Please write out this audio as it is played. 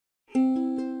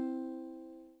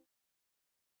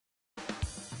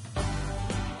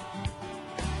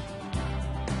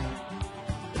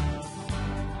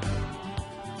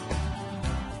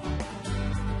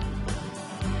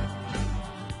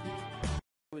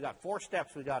we got 4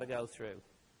 steps we got to go through.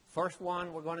 First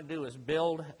one we're going to do is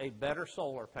build a better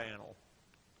solar panel.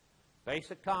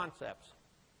 Basic concepts.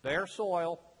 Bare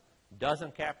soil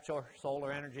doesn't capture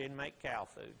solar energy and make cow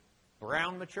food.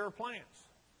 Brown mature plants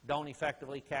don't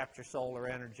effectively capture solar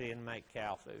energy and make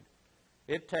cow food.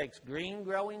 It takes green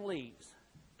growing leaves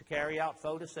to carry out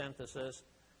photosynthesis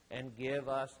and give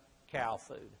us cow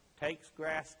food. Takes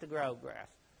grass to grow grass.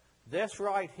 This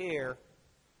right here,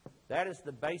 that is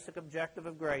the basic objective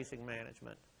of grazing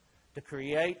management, to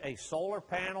create a solar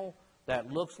panel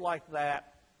that looks like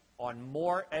that on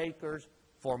more acres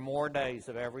for more days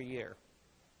of every year.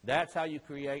 That's how you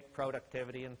create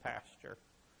productivity in pasture.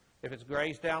 If it's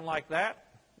grazed down like that,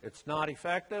 it's not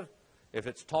effective. If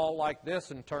it's tall like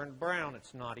this and turned brown,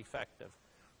 it's not effective.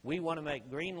 We want to make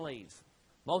green leaves.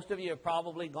 Most of you have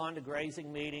probably gone to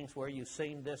grazing meetings where you've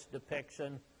seen this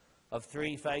depiction of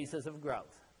 3 phases of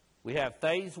growth. We have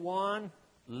phase 1,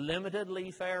 limited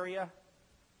leaf area,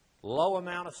 low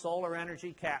amount of solar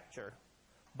energy capture.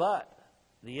 But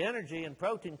the energy and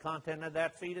protein content of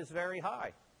that feed is very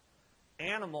high.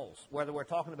 Animals, whether we're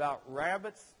talking about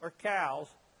rabbits or cows,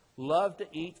 love to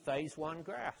eat phase 1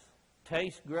 grass.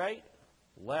 Tastes great,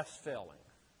 less filling.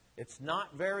 It's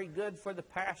not very good for the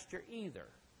pasture either,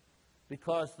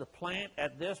 because the plant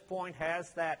at this point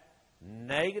has that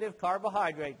negative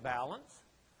carbohydrate balance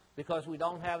because we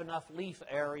don't have enough leaf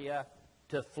area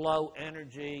to flow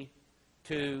energy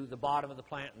to the bottom of the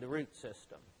plant and the root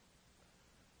system.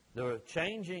 The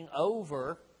changing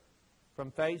over from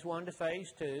phase 1 to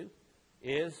phase 2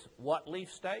 is what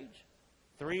leaf stage?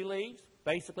 3 leaves.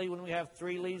 Basically, when we have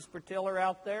 3 leaves per tiller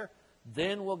out there,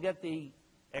 then we'll get the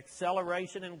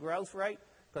acceleration in growth rate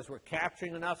because we're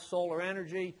capturing enough solar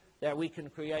energy that we can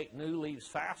create new leaves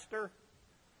faster.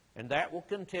 And that will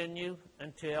continue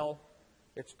until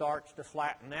it starts to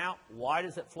flatten out. Why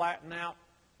does it flatten out?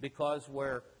 Because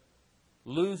we're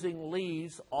losing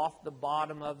leaves off the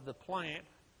bottom of the plant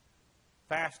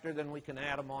faster than we can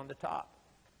add them on the top.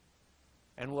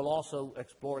 And we'll also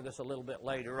explore this a little bit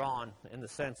later on in the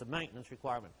sense of maintenance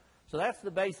requirement. So that's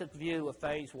the basic view of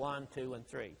phase 1, 2, and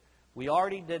 3. We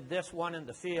already did this one in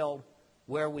the field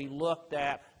where we looked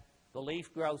at the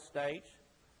leaf growth stage.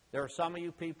 There are some of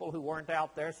you people who weren't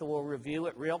out there, so we'll review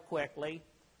it real quickly.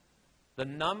 The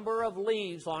number of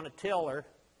leaves on a tiller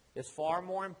is far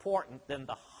more important than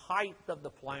the height of the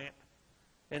plant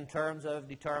in terms of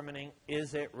determining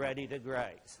is it ready to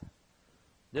graze.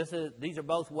 These are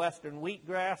both western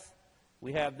wheatgrass.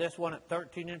 We have this one at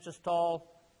 13 inches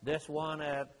tall, this one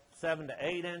at 7 to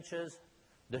 8 inches.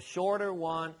 The shorter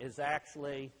one is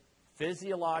actually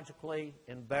physiologically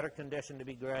in better condition to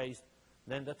be grazed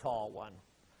than the tall one.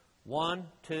 1,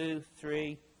 2,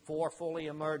 3, 4 fully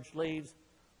emerged leaves,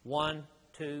 1,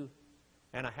 2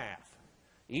 and a half.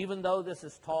 Even though this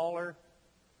is taller,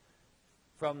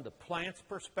 from the plant's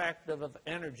perspective of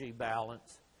energy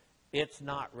balance, it's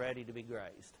not ready to be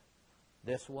grazed.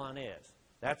 This one is.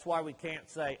 That's why we can't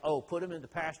say, oh, put them in the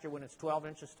pasture when it's 12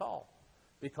 inches tall,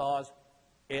 because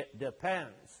it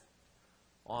depends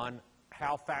on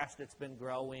how fast it's been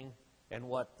growing and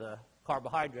what the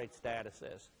carbohydrate status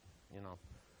is.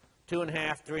 2.5,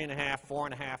 3.5,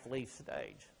 4.5 leaf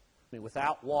stage. I mean,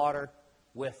 without water,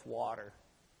 with water.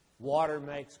 Water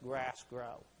makes grass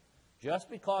grow. Just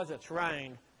because it's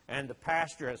rained and the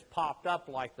pasture has popped up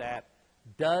like that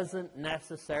doesn't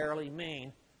necessarily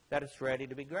mean that it's ready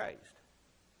to be grazed.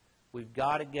 We've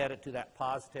got to get it to that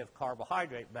positive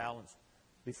carbohydrate balance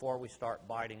before we start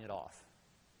biting it off.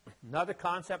 Another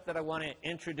concept that I want to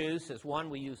introduce is one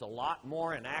we use a lot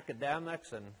more in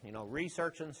academics and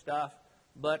research and stuff,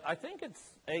 but I think it's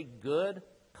a good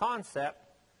concept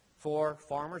for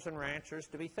farmers and ranchers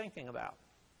to be thinking about.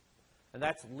 And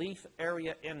that's leaf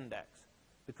area index,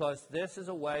 because this is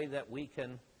a way that we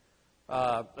can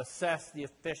assess the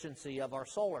efficiency of our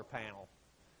solar panel.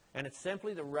 And it's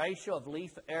simply the ratio of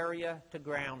leaf area to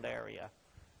ground area.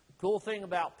 The cool thing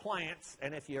about plants,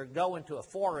 and if you're going to a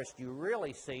forest, you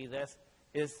really see this,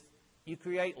 is you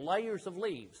create layers of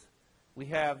leaves. We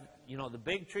have, the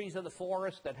big trees of the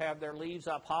forest that have their leaves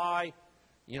up high,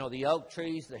 the oak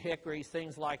trees, the hickories,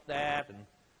 things like that. And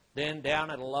then down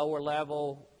at a lower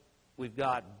level, we've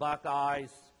got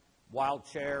buckeyes, wild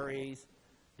cherries,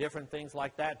 different things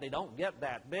like that. They don't get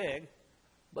that big,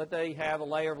 but they have a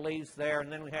layer of leaves there.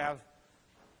 And then we have,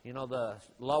 the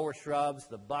lower shrubs,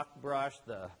 the buckbrush,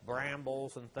 the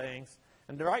brambles and things.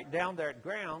 And right down there at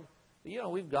ground,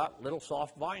 we've got little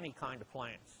soft viney kind of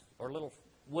plants or little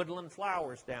woodland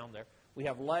flowers down there. We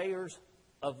have layers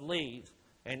of leaves,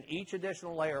 and each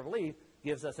additional layer of leaf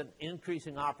gives us an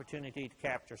increasing opportunity to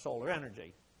capture solar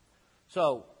energy.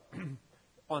 So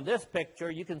on this picture,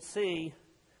 you can see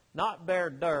not bare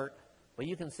dirt, but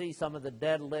you can see some of the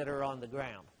dead litter on the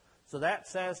ground. So that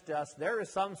says to us there is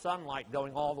some sunlight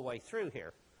going all the way through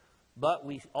here. But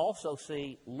we also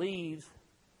see leaves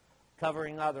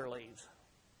covering other leaves.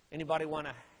 Anybody want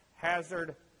to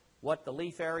hazard what the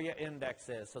leaf area index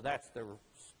is? So that's the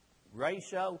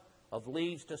ratio of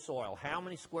leaves to soil. How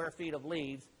many square feet of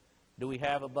leaves do we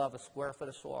have above a square foot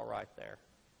of soil right there?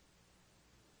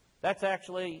 That's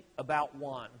actually about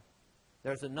 1.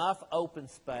 There's enough open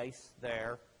space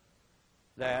there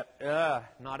that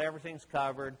not everything's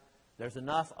covered. There's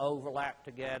enough overlap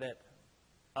to get it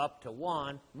up to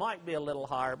 1. Might be a little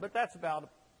higher, but that's about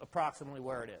approximately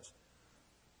where it is.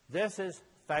 This is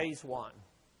phase 1.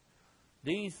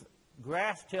 These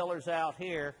grass tillers out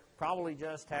here probably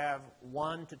just have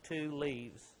 1 to 2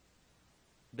 leaves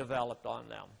developed on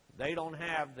them. They don't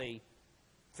have the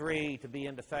 3 to be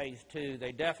into phase 2.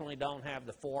 They definitely don't have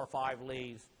the 4 or 5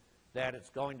 leaves that it's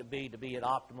going to be at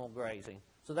optimal grazing.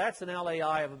 So that's an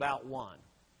LAI of about 1.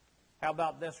 How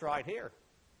about this right here?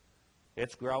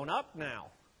 It's grown up now.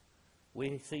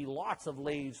 We see lots of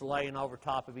leaves laying over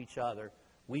top of each other.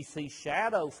 We see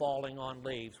shadow falling on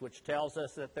leaves, which tells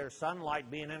us that there's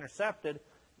sunlight being intercepted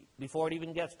before it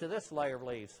even gets to this layer of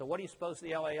leaves. So what do you suppose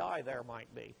the LAI there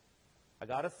might be? I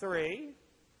got a 3.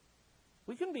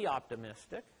 We can be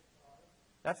optimistic.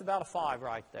 That's about a 5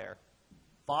 right there.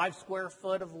 5 square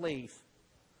foot of leaf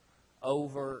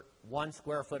over 1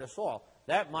 square foot of soil.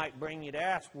 That might bring you to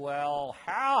ask, well,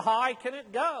 how high can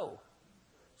it go?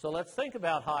 So let's think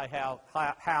about how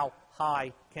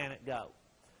high can it go.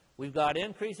 We've got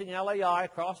increasing LAI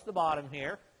across the bottom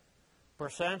here,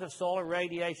 percent of solar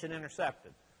radiation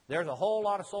intercepted. There's a whole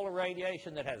lot of solar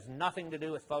radiation that has nothing to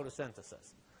do with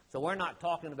photosynthesis. So we're not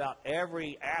talking about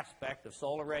every aspect of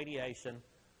solar radiation.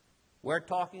 We're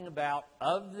talking about,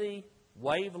 of the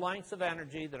wavelengths of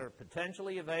energy that are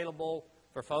potentially available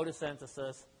for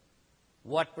photosynthesis,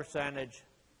 what percentage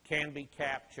can be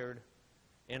captured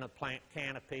in a plant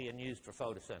canopy and used for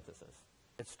photosynthesis.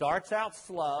 It starts out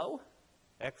slow,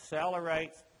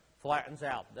 accelerates, flattens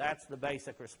out. That's the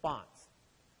basic response.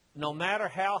 No matter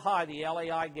how high the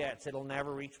LAI gets, it'll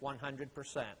never reach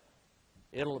 100%.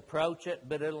 It'll approach it,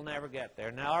 but it'll never get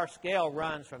there. Now, our scale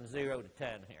runs from 0 to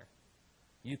 10 here.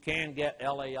 You can get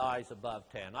LAIs above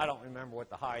 10. I don't remember what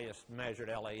the highest measured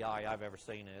LAI I've ever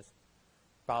seen is.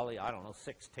 Probably, I don't know,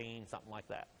 16, something like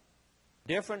that.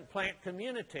 Different plant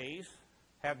communities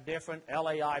have different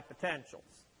LAI potentials.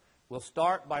 We'll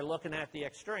start by looking at the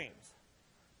extremes.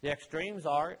 The extremes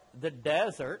are the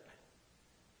desert,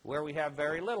 where we have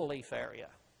very little leaf area.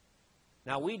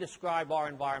 Now, we describe our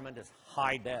environment as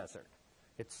high desert.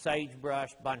 It's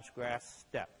sagebrush, bunchgrass,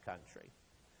 steppe country.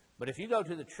 But if you go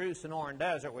to the true Sonoran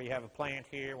Desert, where you have a plant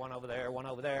here, one over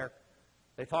there,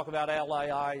 they talk about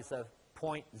LAIs of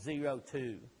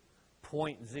 0.02,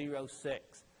 0.06.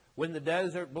 When the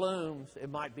desert blooms, it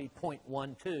might be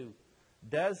 0.12.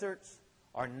 Deserts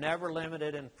are never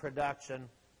limited in production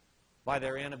by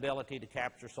their inability to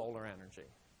capture solar energy.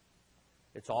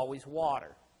 It's always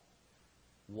water.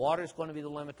 Water is going to be the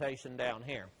limitation down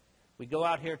here. We go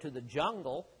out here to the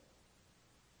jungle,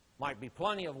 might be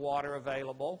plenty of water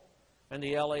available, and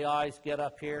the LAIs get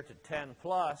up here to 10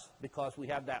 plus because we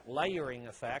have that layering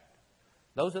effect.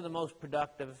 Those are the most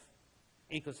productive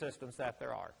ecosystems that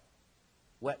there are.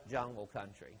 Wet jungle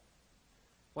country.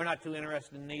 We're not too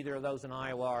interested in either of those in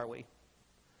Iowa, are we?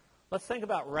 Let's think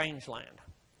about rangeland.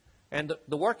 And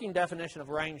the working definition of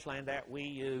rangeland that we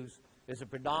use is a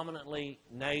predominantly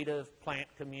native plant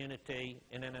community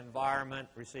in an environment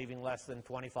receiving less than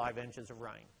 25 inches of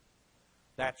rain.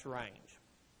 That's range.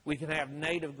 We can have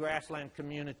native grassland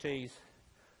communities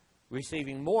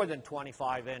receiving more than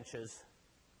 25 inches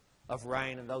of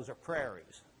rain, and those are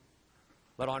prairies.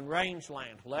 But on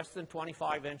rangeland, less than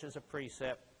 25 inches of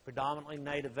precip, predominantly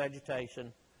native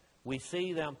vegetation, we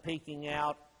see them peaking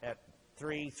out at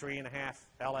 3.5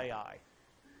 LAI.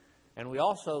 And we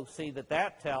also see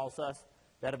that tells us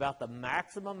that about the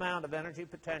maximum amount of energy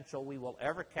potential we will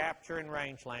ever capture in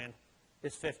rangeland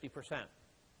is 50%.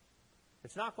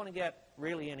 It's not going to get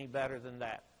really any better than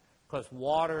that because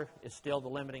water is still the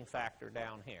limiting factor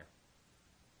down here.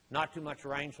 Not too much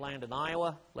rangeland in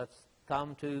Iowa. Let's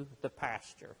come to the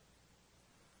pasture.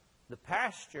 The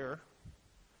pasture,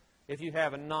 if you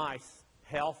have a nice,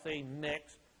 healthy,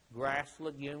 mixed grass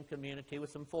legume community with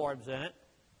some forbs in it,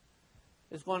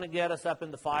 is going to get us up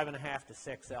in the 5.5 to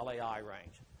 6 LAI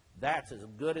range. That's as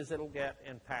good as it'll get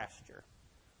in pasture.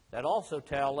 That also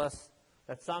tells us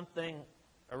that something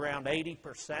around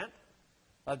 80%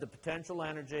 of the potential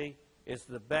energy is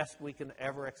the best we can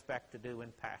ever expect to do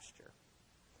in pasture.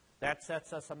 That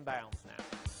sets us some bounds now.